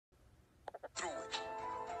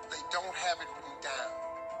don't have it written down.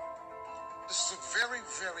 This is a very,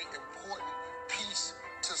 very important piece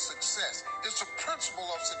to success. It's a principle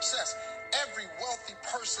of success. Every wealthy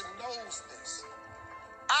person knows this.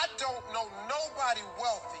 I don't know nobody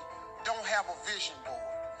wealthy don't have a vision board.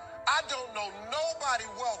 I don't know nobody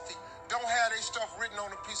wealthy don't have their stuff written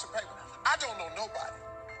on a piece of paper. I don't know nobody.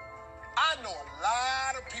 I know a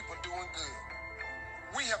lot of people doing good.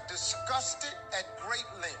 We have discussed it at great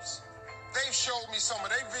lengths. They've showed me some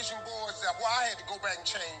of their vision boards that, well, I had to go back and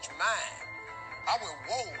change mine. I went,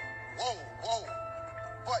 whoa, whoa, whoa.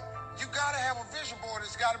 But you got to have a vision board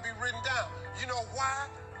that's got to be written down. You know why?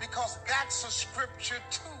 Because that's a scripture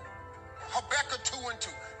too. Habakkuk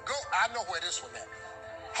 2:2. Go, I know where this one at.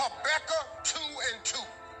 Habakkuk 2:2.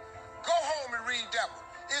 Go home and read that one.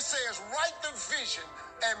 It says, write the vision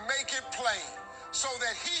and make it plain, so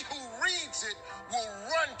that he who reads it will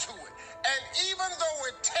run to it. And even though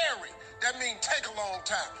it tarry, that means take a long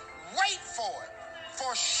time, wait for it.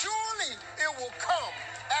 For surely it will come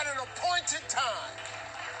at an appointed time.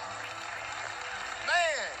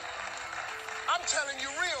 Man, I'm telling you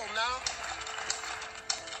real now.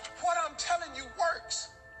 What I'm telling you works.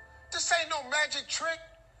 This ain't no magic trick.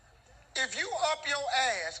 If you up your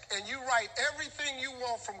ass and you write everything you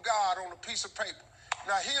want from God on a piece of paper.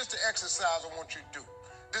 Now here's the exercise I want you to do.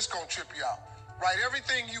 This gonna trip you out. Write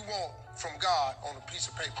everything you want from God on a piece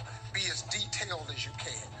of paper. Be as detailed as you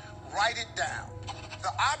can. Write it down.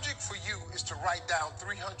 The object for you is to write down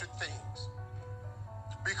 300 things.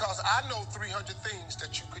 Because I know 300 things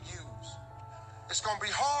that you could use. It's gonna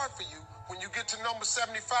be hard for you. When you get to number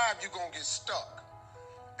 75, you're gonna get stuck.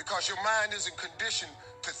 Because your mind isn't conditioned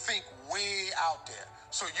to think way out there.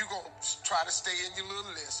 So you're going to try to stay in your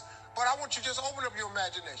little list. But I want you to just open up your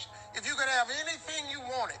imagination. If you could have anything you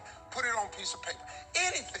wanted, put it on a piece of paper.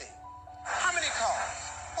 Anything. How many cars?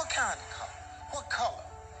 What kind of car? What color?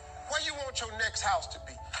 Where you want your next house to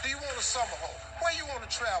be? Do you want a summer home? Where you want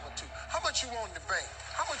to travel to? How much you want in the bank?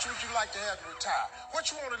 How much would you like to have to retire? What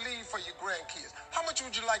you want to leave for your grandkids? How much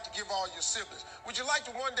would you like to give all your siblings? Would you like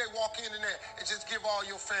to one day walk in there and just give all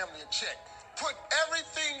your family a check? Put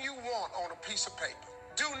everything you want on a piece of paper.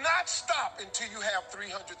 Do not stop until you have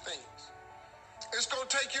 300 things. It's going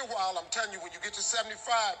to take you a while. I'm telling you, when you get to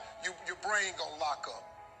 75, your brain going to lock up.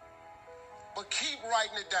 But keep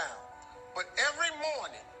writing it down. But every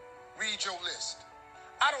morning, read your list.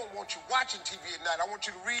 I don't want you watching TV at night. I want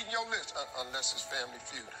you to read your list, unless it's Family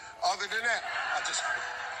Feud. Other than that,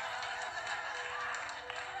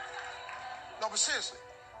 No, but seriously,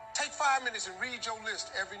 take 5 minutes and read your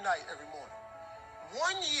list every night, every morning.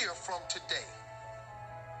 1 year from today,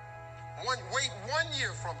 wait 1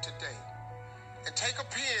 year from today, and take a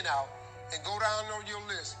pen out and go down on your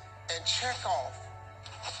list and check off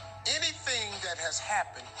anything that has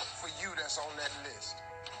happened for you that's on that list.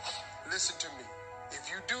 Listen to me. If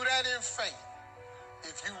you do that in faith,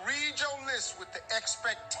 if you read your list with the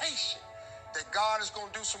expectation that God is going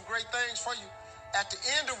to do some great things for you, at the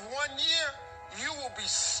end of 1 year, you will be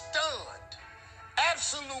stunned,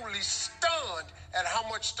 absolutely stunned at how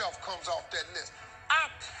much stuff comes off that list. I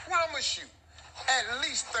promise you, at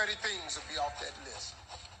least 30 things will be off that list.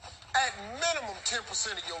 At minimum, 10%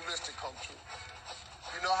 of your list will come true.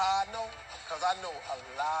 You know how I know? Because I know a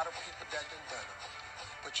lot of people that done it.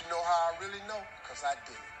 But you know how I really know? Because I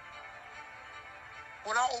did it.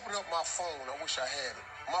 When I open up my phone, I wish I had it.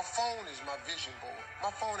 My phone is my vision board.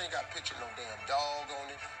 My phone ain't got a picture of no damn dog on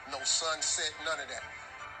it, no sunset, none of that.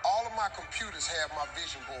 All of my computers have my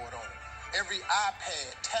vision board on it. Every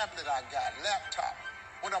iPad, tablet I got, laptop.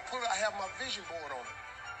 When I put it, I have my vision board on it.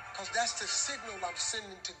 Because that's the signal I'm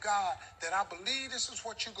sending to God that I believe this is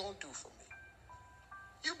what you're going to do for me.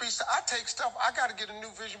 I take stuff, I got to get a new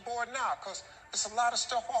vision board now because there's a lot of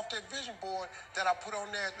stuff off that vision board that I put on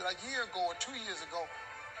there like a year ago or 2 years ago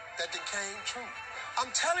that then came true. I'm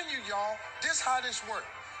telling you, y'all, this how this works.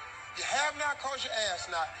 You have not because you ask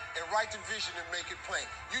not, and write the vision and make it plain.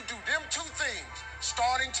 You do them 2 things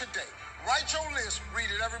starting today. Write your list, read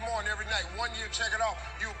it every morning, every night. 1 year, check it off,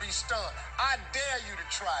 you'll be stunned. I dare you to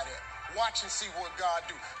try that. Watch and see what God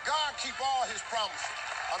do. God keep all his promises.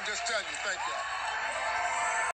 I'm just telling you, thank y'all.